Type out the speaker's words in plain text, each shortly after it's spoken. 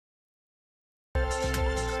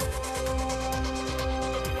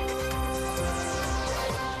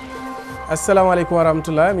assalamu aleykum wa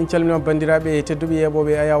rahmatullah min calminoma bandiraɓe tedduɓe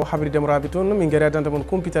yeɓoɓe ayaw habridemo rabi toon min gari adanta moon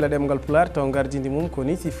Kumpital ɗemgal pular taw gardidi mum ko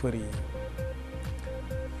ni sifori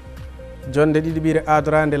jonde ɗiɗi ɓiire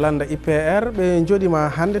adorande landa IPR ɓe joɗima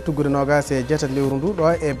hande tuggude nogas e jeetati lewru ndu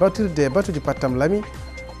ɗo e batirde batuji pattam lami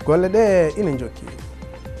golle ɗe ina jokki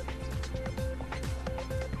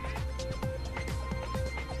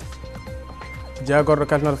jagorɗo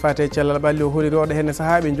kaltinoɗo fate cellal ɓalli o holiri oɗo henne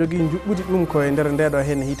saahaɓe jogui juɓɓudi ɗum koye nder ndeɗo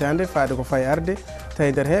henne hitande faade ko fayi arde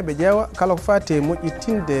tawi nder he ɓe ƴeewa kala ko fate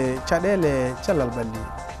moƴƴitinde caɗele cellal ɓalli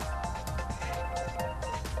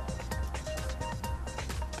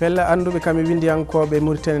pelle anduɓe kamɓe windiyankoɓe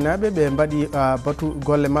Mauritanie naɓe ɓe mbaɗi batu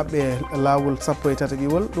golle mabɓe lawol 17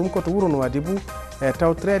 ɓiwol ɗum koto wuuro Nouadhibou e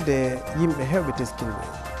tawtorede yimɓe hewɓe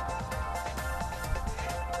teskinɓe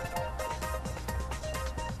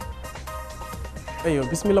eyo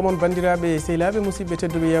bisimilla moon bandiraɓe sehilaɓe musidɓe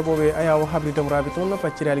tedduɓe yeɓoɓe ayaw habridemo rabi toon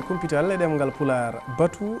paccirali Kumpital e ɗemgal pular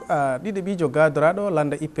batu ɗiɗi ɓijo gadoraɗo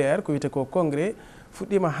landa IPR ko wiyete ko congrès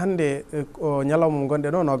fuɗɗima hande o ñalawma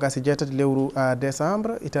gonɗen o nogas e jeetati lewru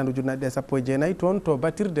décembre hitande ujunnaje ɗe 19 toon to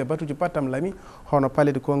battirde batuji pattam lami hono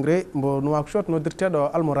palais de congrès mbo Nouakchott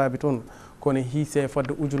noddirteɗo almorabi toon kono hiise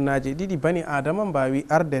fodde ujunnaje ɗiɗi bani adama mbawi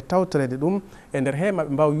arde tawtorede ɗum e nder he maɓe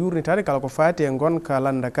mbawa yurnitade kala ko fati e gonka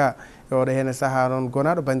landa ka e oɗo hene saaha noon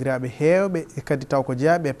gonaɗo bandiraɓe hewɓe e kadi taw ko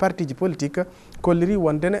jeeyaɓe e parti ji politique kolliri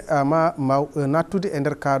wondene ma maw nattude e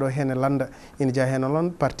nder kaɗo hene landa ina jeeya hen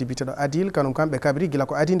noon parti biteɗo adil kanum kamɓe kabri guila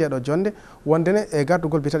ko adi ndeɗo jonde wondene e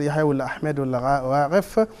gardugol biteɗo Yahya Ahmed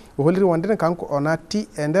Waqef o holliri wondene kanko o natti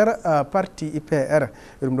e nder parti IPR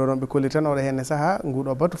e ɗum ɗo noon ɓe kolliri tan oɗo henne saaha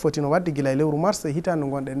nguɗo batu fotino wadde guila e lewru mars hitande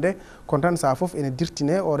gonɗen nde kon tan sa foof ene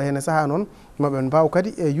dirtine oɗo henne saaha noon maɓe mbaw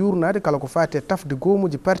kadi e yurnade kala ko fati e tafde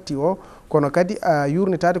gomuji parti o kono kadi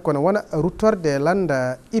yurnitade kono wona ruttorde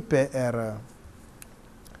landa IPR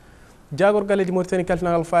jagor galleji Mauritanie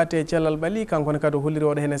kaltinagal fate cellal ɓali kankone kadi holliri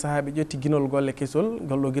oɗo hene saahaɓe ƴetti guinol golle kesol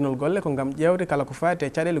golɗo guinol golle ko gam ƴewde kala ko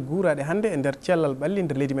fate caɗele guuraɗe hande e nder cellal ɓalli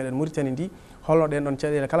nder leydi meɗen Mauritanie ndi holno ɗen ɗon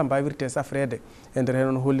caɗele kala mbawirte safrede e nder hen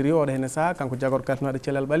on holliri oɗo hene saaha kanko jagor kaltinaɗo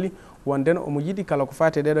cellal ɓalli wonden omo yiiɗi kala ko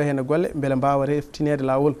fate ɗeɗo hene golle beele mbawa reftinede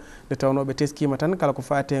lawol nde tawnoɓe teskima tan kala ko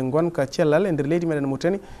fate gonka cellal e nder leydi meɗen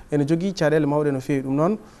Mauritanie ene jogui caɗele mawɗe no fewi ɗum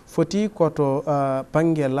noon foti koto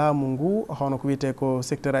banggue laamu ngu hono ko wiyete ko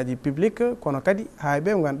secteur aji public kono kadi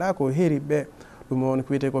hayɓe ɓe ganduɗa ko heeriɓe ɗum woni ko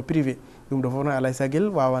wiyete ko privé ɗum ɗo foof noon alay saguel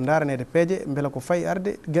wawa daranede peeje beele ko fayi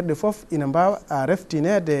arde gueɗe foof ina mbawa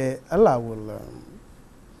reftinede lawol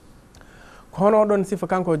hono ɗon sifa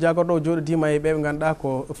kanko jagorɗo o joɗodima e ɓeɓe ganduɗa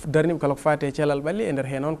ko darniɓe kala ko fate e cellal ɓalli e nder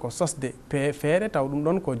he noon ko sosde feere taw ɗum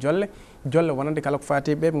ɗon ko jolle wonande kala ko fate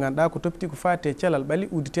ɓeɓe ganduɗa ko toppiti ko fate e cellal ɓalli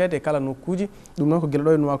udditede e kala nokkuji ɗum noon ko guila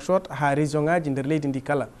ɗo e Nouakchott ha région ngaji nder leydi ndi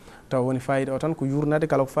kala taw woni fayida o tan ko yurnade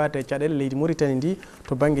kala ko fate e caɗele leydi Mauritanie ndi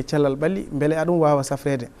to banggue cellal ɓalli beele aɗum wawa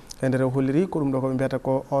safrede e nder holliri ko ɗum ɗo koɓe mbiyata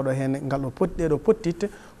ko oɗo hen ngal ɗo ɗeɗo pottitte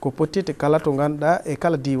ko pottitte kala to ganduɗa e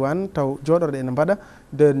kala diwan taw joɗorɗe ene mbaɗa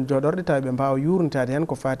nden joɗorɗe taw ɓe mbawa yurnitade hen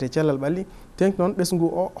ko fate cellal ɓalli tenki noon ɓesgu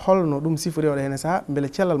o holno ɗum sifori oɗo hen saaha beele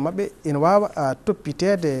cellal mabɓe ina wawa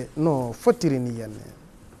toppitede no fottiri ni henne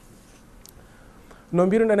no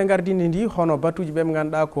mbiruɗen e gardindi ndi hono batuji ɓe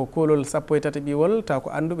ganduɗa ko kolol 13 ɓiwol taw ko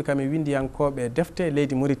anduɓe kamɓe windiyankoɓe defte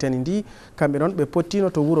leydi Mauritanie ndi kamɓe noon ɓe pottino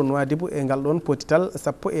to wuuro Nouadhibou e ngal ɗon potital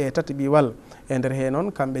 13 ɓiwal e nder he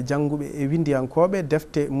noon kamɓe jangguɓe e windiyankoɓe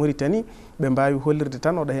defte Mauritanie ɓe mbawi hollirde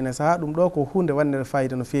tan oɗo hene saaha ɗum ɗo ko hunde wannede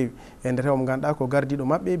fayida no fewi e nder he omo ganduɗa ko gardiɗo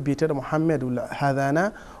mabɓe biyeteɗo Mouhamed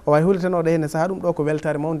Hadana o wawi hollirde tan oɗo hene saaha ɗum ɗo ko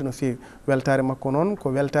weltare mawde no fewi weltare makko noon ko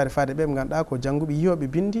weltare fade ɓe ganduɗa ko jangguɓe yiyoɓe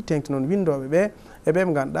bindi tengti noon windoɓe ɓe e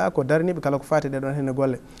ɓe ganduɗa ko darniɓe kala ko fate ɗeɗon henne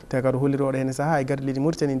golle te kadi holliri oɗo hene saaha e gardi leydi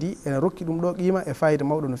Mauritanie ndi ene rokki ɗum ɗo qima e fayida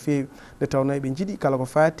mawɗo no fewi nde tawno eɓe jiiɗi kala ko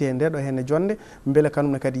fate e ndeɗo henne jonde beele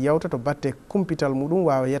kanumne kadi yewta to batte Kumpital muɗum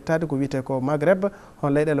wawa yettade ko wiyete ko Maghreb hon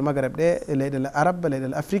leyɗele Maghreb ɗe e leyɗele arabe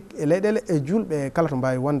leyɗele Afrique e leyɗele e julɓe kala to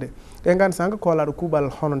mbawi wonde ɗe gandi sanga kolaɗo kuuɓal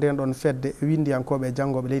hono nden ɗon fedde windiyankoɓe e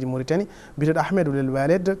janggoɓe leydi Mauritanie biteɗo Ahmedou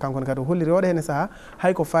Waled kankone kadi holliri oɗo hene saaha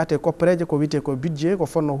hay ko fate koppareje ko wiyete ko budget ko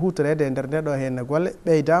fonno hutorede e nder ndeɗo henne golle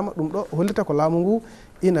ɓeydama ɗum ɗo hollita ko laamu ngu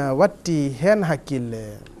ina watti hen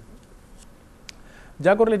hakkille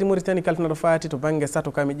jagor leydi Mauritanie kaltinaɗo fati to banggue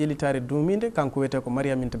sato kami ƴellitare dumide kanko wiyete ko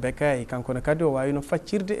Mariaminta Bekay kankone kadi o wawino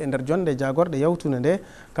faccirde e nder jonde jagorɗe yawtude nde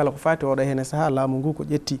kala ko fati oɗo hene saaha laamu ngu ko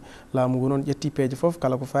ƴetti laamu ngu noon ƴetti peeje foof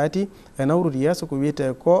kala ko fati e nawrude yesso ko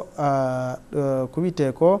wiyete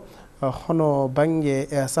ko hono bange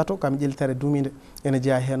sato kam ƴeltere duminde ene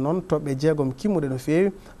jeeya hen noon toɓɓe jeegom kimmuɗe no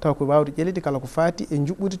feewi taw ko wawde ƴellide kala ko faati e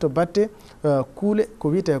juɓɓude to batte kuule ko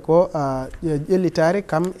wiyete ko ƴellitare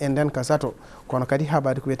kam e ndenka sato kono kadi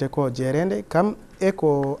haɓade ko wiyete ko jeerede kam e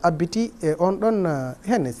ko abbiti e on ɗon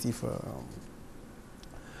henne siifa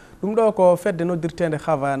ɗum ɗo ko fedde noddirtede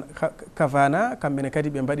kavana kamɓene kadi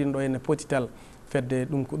ɓe mbaɗino ɗo henne potital fedde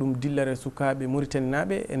ɗum ko ɗum dillere sukaɓe Mauritanie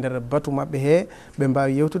naɓe e nder batu mabɓe he ɓe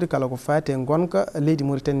mbawi yewtude kala ko fati e gonka leydi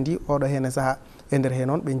Mauritanie ndi oɗo henne saaha e nder he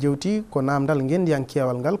noon ɓe jewti ko namdal gendiyan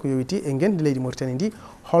kewal ngal ko yowiti e gendi leydi Mauritanie ndi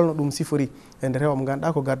holno ɗum sifori e nder he omo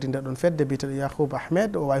ganduɗa ko gardinde ɗon fedde biteɗo Yahoub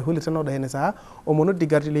Ahmed o wawi hollitanoɗo henne saaha omo noddi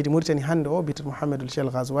gardi leydi Mauritanie hande o biteɗo Mouhamadoul Chel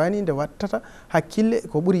Ghazouani nde wattata hakkille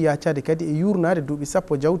ko ɓuuri yaccade kadi e yurnade duuɓi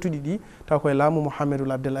sappo jawtuɗi ɗi taw koye laamu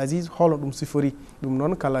Mouhamadoul Abdel Aziz holno ɗum sifori ɗum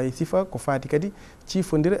noon kala e sifa ko fati kadi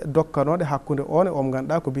cifodire dokkanoɗe hakkude on e omo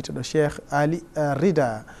ganduɗa ko biteɗo Cheikh Ali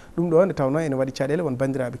Rida ɗum ɗo nde tawno ene waɗi caɗele won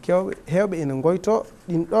bandiraɓe kewɓe hewɓe ene goyto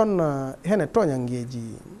ɗin ɗon hene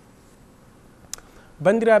toñangueji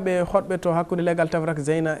bandiraɓe hoɗɓe to hakkude legal tafrak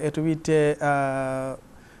Zeyna e to wiyete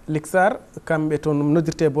Lixar kamɓe to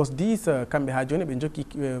noddirte Bos 10 kamɓe ha joni ɓe jokki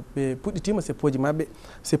ɓe puɗɗitima seppoji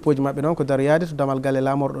mabɓe noon ko daroyade to damal galle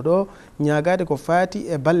lamorɗo ɗo ñagade ko fati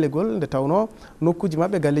e ballegol nde tawno nokkuji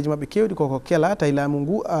mabɓe galleji mabɓe kewɗi koko kela tawi laamu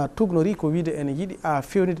ngu tugnori ko wiide ene yiiɗi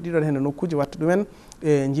fewnide ɗiɗon henne nokkuji watta ɗumen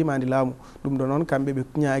e jimadi laamu ɗum ɗo noon kamɓe ɓe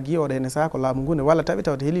ñaagui oɗo henne saaha ko laamu ngu ne wallataɓe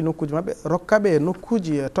tawde heeli nokkuji mabɓe rokkaɓe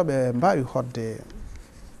nokkuji toɓe mbawi hodde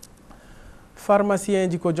pharmacien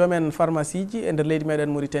ji ko joomen pharmacie ji e nder leydi meɗen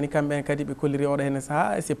Mauritanie kamɓe kadi ɓe kolliri oɗo henne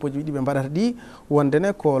saaha e seppoji ɗi ɓe mbaɗata ɗi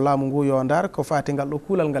wondene ko laamu ngu yo dar ko fati ngal ɗo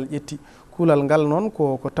kuulal ngal ƴetti kuulal ngal noon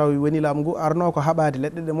ko tawi woni laamu ngu arno ko haɓade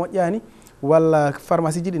leɗɗe ɗe moƴƴani walla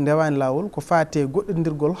pharmacie ji ɗi ndewani lawol ko fate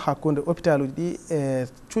goɗɗodirgol hakkude hôpital uji ɗi e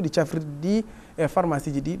cuuɗi cafrirɗi ɗi e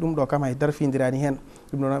pharmacie ji ɗi ɗum ɗo kam hay darfidirani hen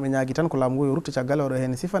ɗum ɗo noon ɓe ñaagui tan ko laamu ngu yo rutto caggal oɗo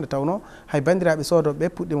henne sifande tawno hay bandiraɓe sodoɓe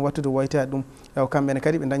puɗɗima wattude woytade ɗum ew kamɓene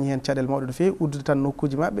kadi ɓe dañi hen caɗele mawɗe no fewi uddude tan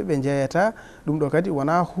nokkuji mabɓe ɓe jeeyata ɗum ɗo kadi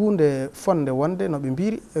wona hunde fonde wonde noɓe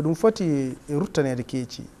mbiri e ɗum foti ruttanede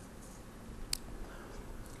keeci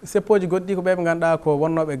seppoji goɗɗi ko ɓeɓe ganduɗa ko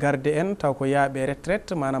wonnoɓe garde en taw ko yaaɓe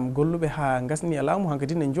retraite manam golluɓe ha gasni e laamu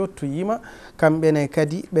hankkadi ne jottoyima kamɓene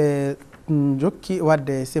kadi ɓe jokki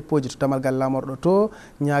wadde seppoji to damal galle lamorɗo to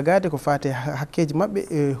ñagade ko fate hakkeji mabɓe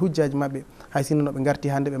e hujjaji mabɓe hay sinno noɓe garti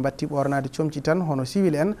hande ɓe batti ɓornade comci tan hono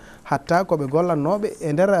civil en hatta koɓe gollannoɓe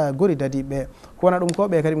e nder gori dadiɓe ko wona ɗum ko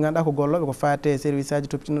ɓe kadi ɓe ganduɗa ko golloɓe ko fate service aji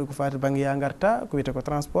toppitinoɗe ko fate banggue ya garta ko wiyete ko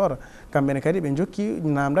transport kamɓene kadi ɓe jokki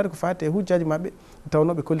namdade ko fate hujjaji mabɓe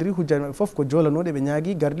tawno ɓe kolliri hujjaji mabɓe foof ko jolanude ɓe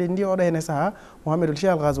ñaagui gardi ndi oɗo henne saaha Mouhamadoul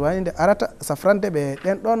Cheikh Ghazouani nde arata safrande ɓe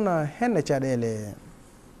ɗen ɗon henne caɗele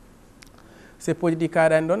seppoji ɗi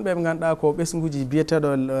kaɗani ɗon ɓeɓe ganduɗa ko ɓesguji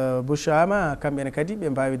biyeteɗo Bouchama kamɓene kadi ɓe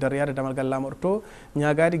mbawi daroyade damal galle lamorɗo to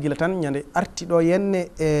ñagade guila tan ñande arti ɗo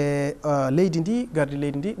yenne e leydi ndi gardi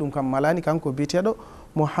leydi ndi ɗum kam malani kanko biyeteɗo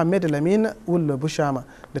Mohamed Lamine Ould Bouchama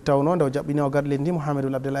nde tawno nde o jaɓɓini o gardi leydi ndi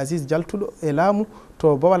Mouhamadoul Abdel Aziz jaltuɗo e laamu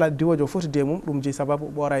to bowala diwojo foti de mum ɗum jeeyi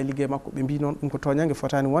sababu ɓoora e ligguey makko ɓe mbi noon ɗum ko toñangue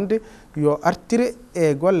fotani wonde yo artire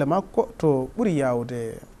e golle makko to ɓuuri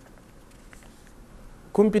yawde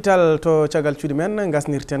Kumpital to caggal cuuɗi men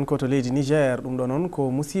gasnirten ko to leydi Niger ɗum ɗo noon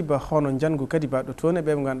ko musiba hono jangu kadi baɗɗo toon e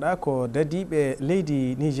ɓeɓe ganduɗa ko dadiɓe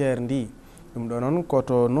leydi Niger ndi ɗum ɗo noon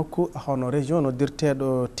koto nokku hono région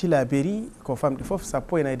noddirteɗo Tilaberi ko famɗi foof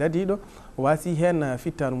 14 dadiɗo wasi hen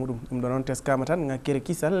fittanu muɗum ɗum ɗo noon teskama tan ngakkere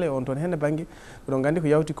kisal e on toon henne banggue oɗon gandi ko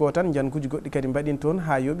yawti ko tan janguji goɗɗi kadi mbaɗin toon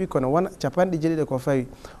ha yooɓi kono wona capanɗe jeeɗiɗi ko fawi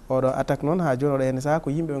oɗo attaque noon ha joni oɗo henne saaha ko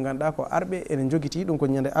yimɓe ɓe ganduɗa ko arɓe ene joguiti ɗum ko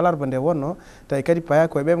ñande alarba nde wonno tawi kadi paya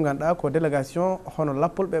koye ɓeɓe ganduɗa ko délégation hono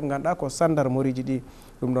lappol ɓeɓe ganduɗa ko gendarmerie ji ɗi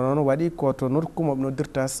ɗum ɗo noon waɗi koto nokku moɓe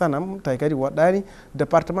noddirta Sanam tawi kadi woɗɗani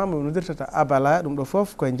département moɓe noddirtata Abala ɗum ɗo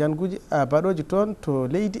foof koye janguji baɗoji toon to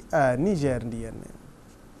leydi Niger ndi henne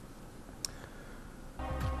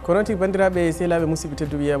ko noon tigui bandiraɓe sehilaɓe musidɓe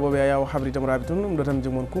tedduɓe yeɓoɓe a yaw habride mo raɓi tun ɗum ɗo tan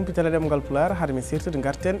jomum Kumpital ɗemgal Pulaar haade min sirtude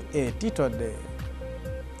garten e titodde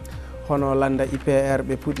hono landa IPR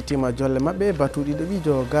ɓe puɗɗitima jolle mabɓe batuɗi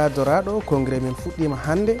ɗiɗo gadoraɗo congrès men fuɗɗima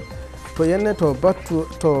hande to yenne to battu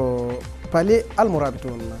to palais almoraɓe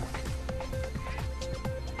toon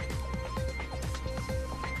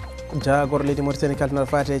jagorɗo leydi Mauritanie kaltinoɗo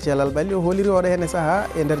fate ceelal ɓalli o holiri oɗo henne saaha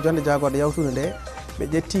e nder jonde jagorɗo yawtude nde ɓe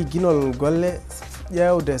ƴetti guinol golle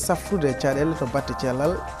ƴewde safrude caɗele to batte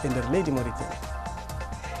ceelal e nder leydi Mauritanie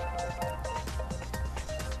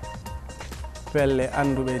pelle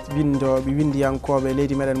anduɓe windoɓe windiyankoɓe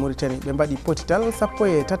leydi meɗen Mauritanie ɓe mbaɗi potital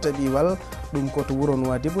 13 ɓiwal ɗum koto wuuro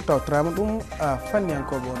Nouadhibou tawtorama ɗum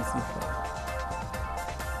fanniyankoɓe on sifa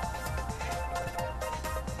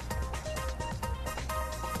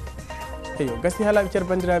eyo gasi haalaɓe ceer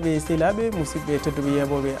bandiraɓe sehilaɓe musidɓe tedduɓe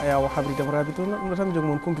yeɓoɓe ayawo habridam rabi toon ɗum ɗo tan jogi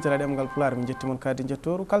moon kumpital ɗemgal pulaar min jetti moon kaddi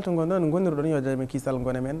jettoru kalto gon noon gonirɗon yo jaame kisal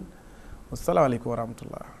gone men wassalamu aleykum wa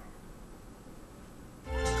rahmatullah